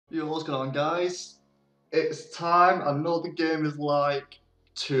Yo, what's going on, guys? It's time. I know the game is like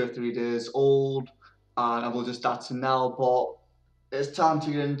 2 or 3 days old, and I will just starting now, but it's time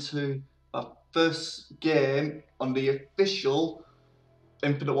to get into my first game on the official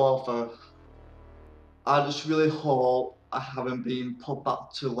Infinite Warfare. I just really hope I haven't been put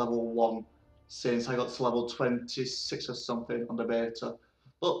back to level 1 since I got to level 26 or something on the beta.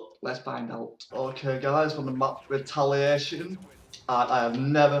 But let's find out. Okay, guys, from the map Retaliation. And I have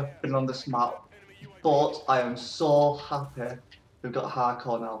never been on this map, but I am so happy we've got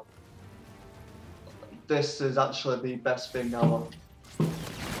hardcore now. This is actually the best thing ever.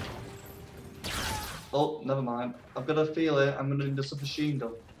 Oh, never mind. I've got a feeling I'm going to need a submachine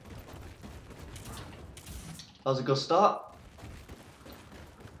gun. That was a good start.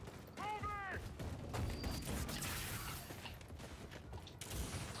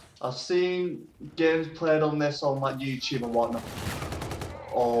 I've seen games played on this on like YouTube and whatnot.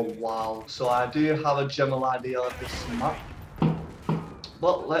 Oh wow, so I do have a general idea of this map.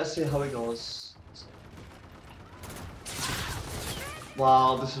 But let's see how it goes.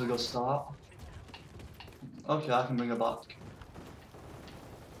 Wow, this is a good start. Okay, I can bring it back.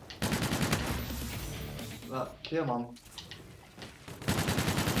 Right, come on.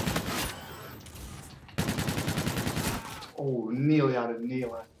 Oh, nearly had it,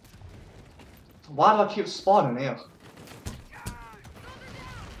 nearly. Why do I keep spawning here?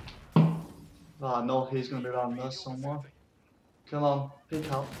 Ah, no, he's gonna be around there somewhere. Come on,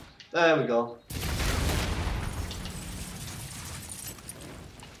 peek out. There we go.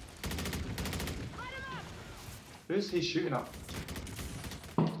 Who's he shooting at?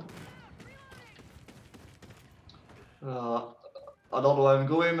 I don't know where I'm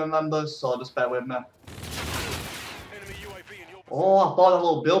going, remember, so just bear with me. Oh, I thought that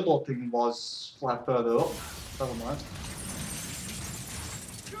little billboard thing was like further up. Never mind.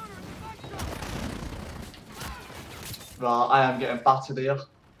 Right, I am getting battered here.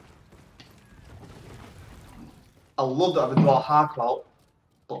 I love that I've been brought hardcore out,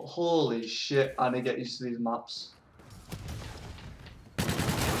 but holy shit, I need to get used to these maps.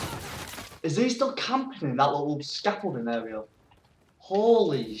 Is he still camping in that little scaffolding area?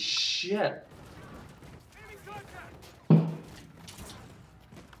 Holy shit.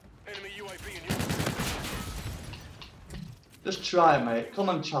 Just try it, mate. Come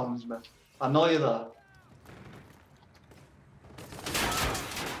and challenge me. I know you're there.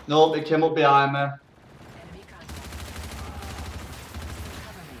 Nope, he came up behind me.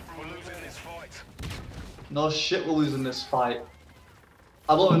 No shit, we're losing this fight.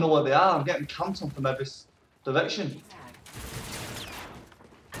 I don't even know where they are. I'm getting camped on from every direction.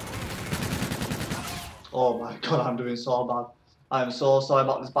 Oh my god, I'm doing so bad. I am so sorry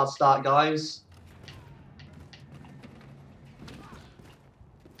about this bad start, guys.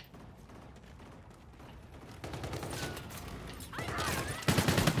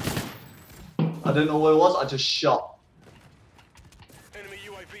 I didn't know where it was, I just shot. Enemy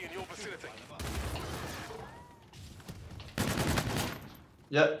UAV in your vicinity.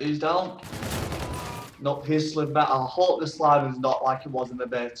 Yep, he's down. Nope, he's slid back. I hope the slide is not like it was in the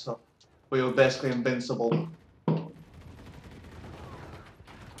beta. We were basically invincible.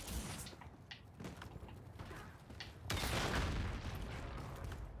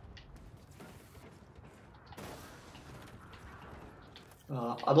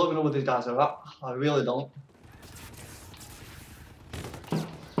 I don't even know where these guys are at. I really don't.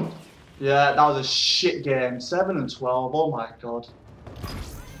 Yeah, that was a shit game. 7 and 12. Oh my god.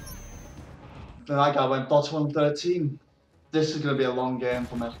 And that guy went bottom on 13. This is going to be a long game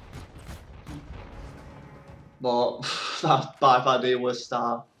for me. But that's by far the worst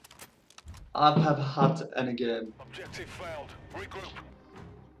start I've ever had any game. Objective failed. Regroup.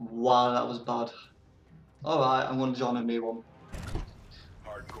 Wow, that was bad. Alright, I'm going to join a new one.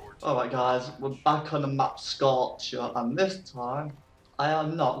 Alright guys, we're back on the map Scorcher, and this time, I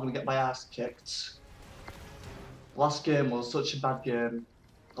am not going to get my ass kicked. Last game was such a bad game,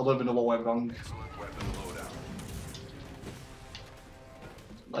 I don't even know what went wrong.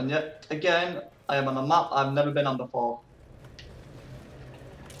 And yet, again, I am on a map I've never been on before.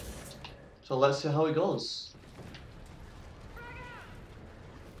 So let's see how it goes.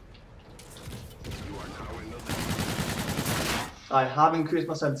 I have increased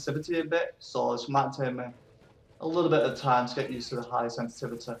my sensitivity a bit, so this might take me a little bit of time to get used to the high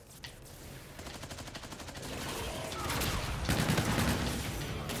sensitivity.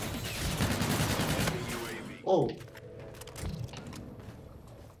 Oh,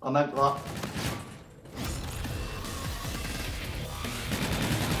 I meant that.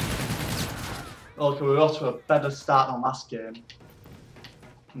 Okay, we're off to a better start than last game.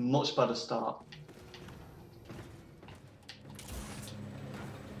 Much better start.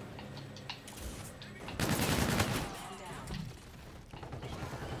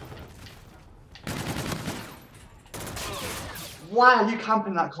 Why are you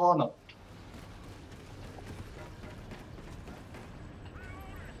camping that corner?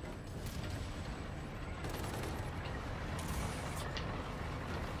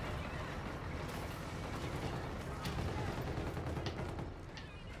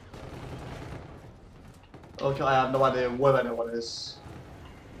 Okay, I have no idea where anyone is.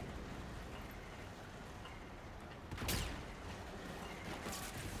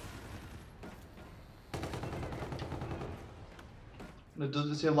 It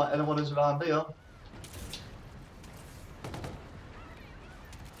doesn't seem like anyone is around here.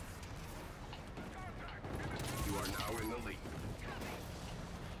 You are now in the lead.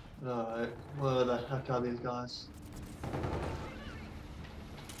 Right, where the heck are these guys?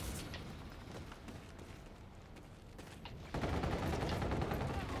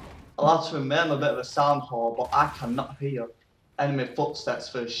 I'll have to admit I'm a bit of a sound whore, but I cannot hear enemy footsteps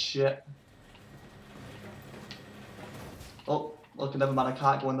for shit. Oh, look, never mind, I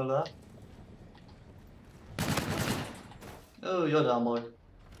can't go under there. Oh, you're down, boy.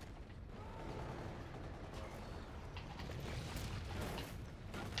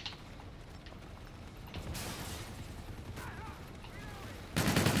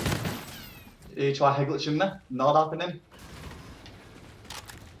 You try glitching me? Not happening.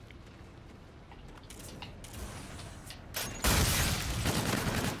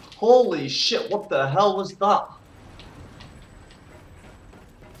 Holy shit, what the hell was that?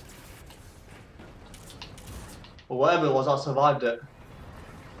 Or whatever it was, I survived it.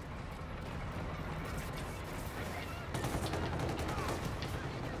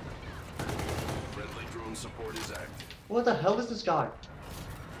 Friendly drone support is active. Where the hell is this guy?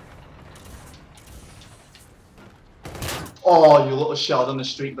 Oh, you little shit, I was on the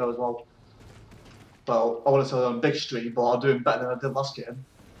street though as well. Well, I wouldn't say I was on a big street, but I'm doing better than I did last game.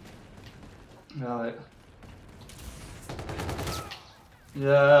 Right.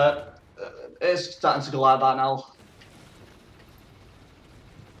 Yeah, it's starting to go like that now.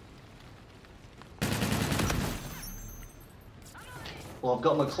 Well, I've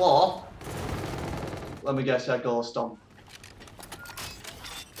got my claw. Let me guess, that goes stomp.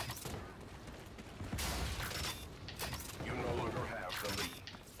 You no longer have the lead.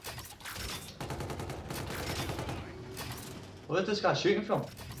 Where's this guy shooting from?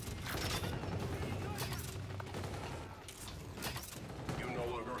 You no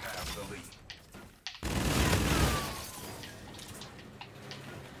longer have the lead.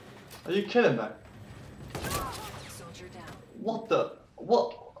 Are you kidding me? Soldier down. What the?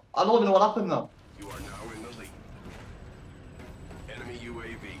 What? I don't even know what happened though. You are now in the lead. Enemy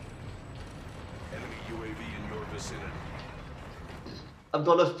UAV. Enemy UAV in your vicinity. I've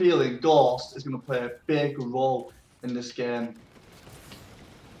got a feeling Ghost is going to play a big role in this game.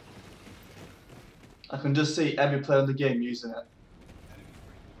 I can just see every player in the game using it.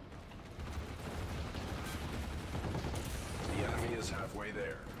 The enemy is halfway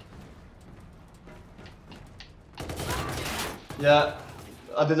there. Yeah,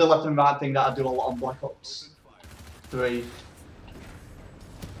 I did the left and right thing that I do a lot on Black Ops 3.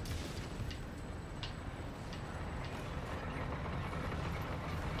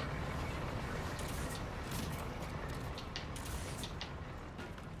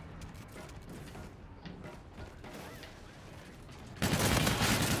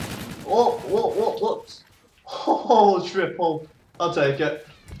 Whoa. Oh, triple. I'll take it.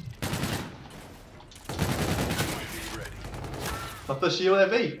 UAV ready. My first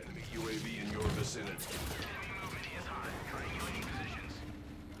UAV. Enemy UAV in your vicinity.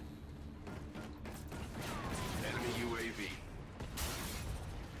 Enemy UAV.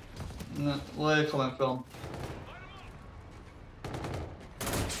 Where are you coming from?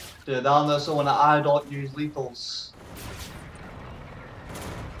 Dude, down there someone that I don't use lethals.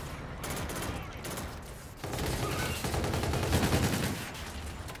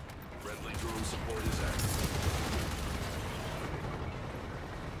 Friendly drone support is active.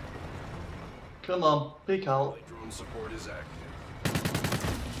 Come on, peek out. Friendly drone support is active.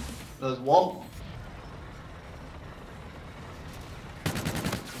 There's one.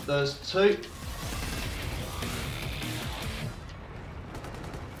 There's two.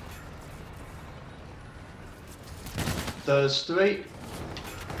 There's three.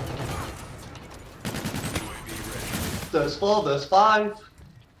 UAV ready. There's four. There's five.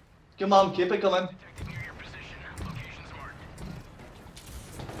 Come on, keep it coming.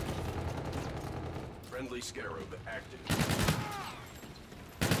 Friendly Scarab active.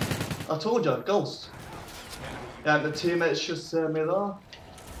 I told you, ghost. Yeah, the teammates just saved me there.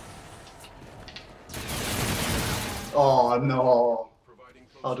 Oh no.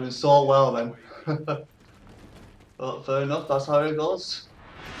 I'm doing so well then. But fair enough, that's how it goes.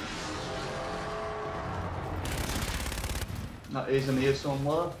 That is in here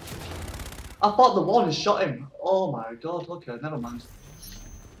somewhere. I thought the one shot him. Oh my god, okay, never mind.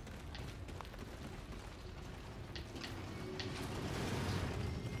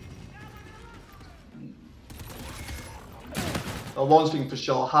 Well, one thing for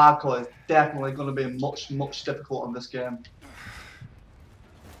sure, hardcore is definitely going to be much difficult on this game.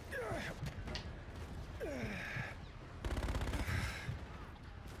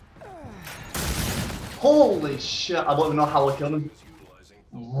 Holy shit, I don't even know how I killed him.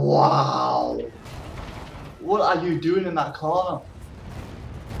 Wow. What are you doing in that corner?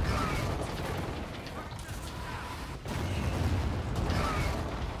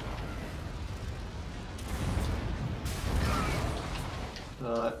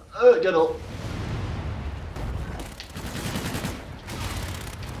 Get up.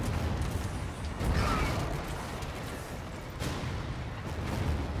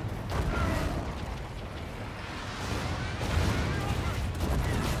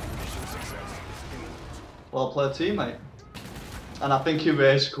 Well played, teammate. And I think he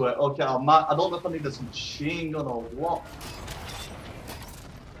rage quit. Okay, I don't know if I need this machine gun or what.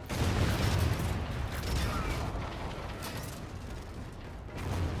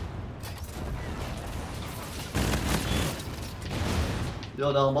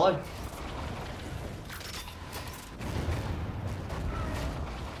 Yo, down boy.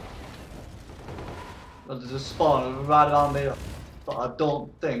 Well, there's a spawn right around there, but I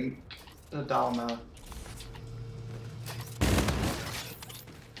don't think they're down there.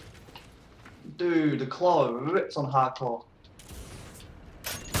 Dude, the claw rips on hardcore.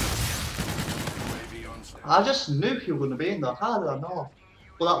 I just knew he was going to be in there. How did I know?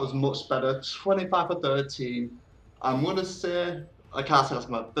 Well, that was much better. 25 for 13. I'm going to say, I can't say that's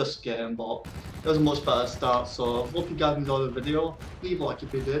my best game, but it was a much better start. So, hope you guys enjoyed the video. Leave a like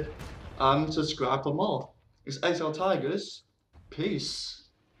if you did. And subscribe for more. It's XL Tigers. Peace.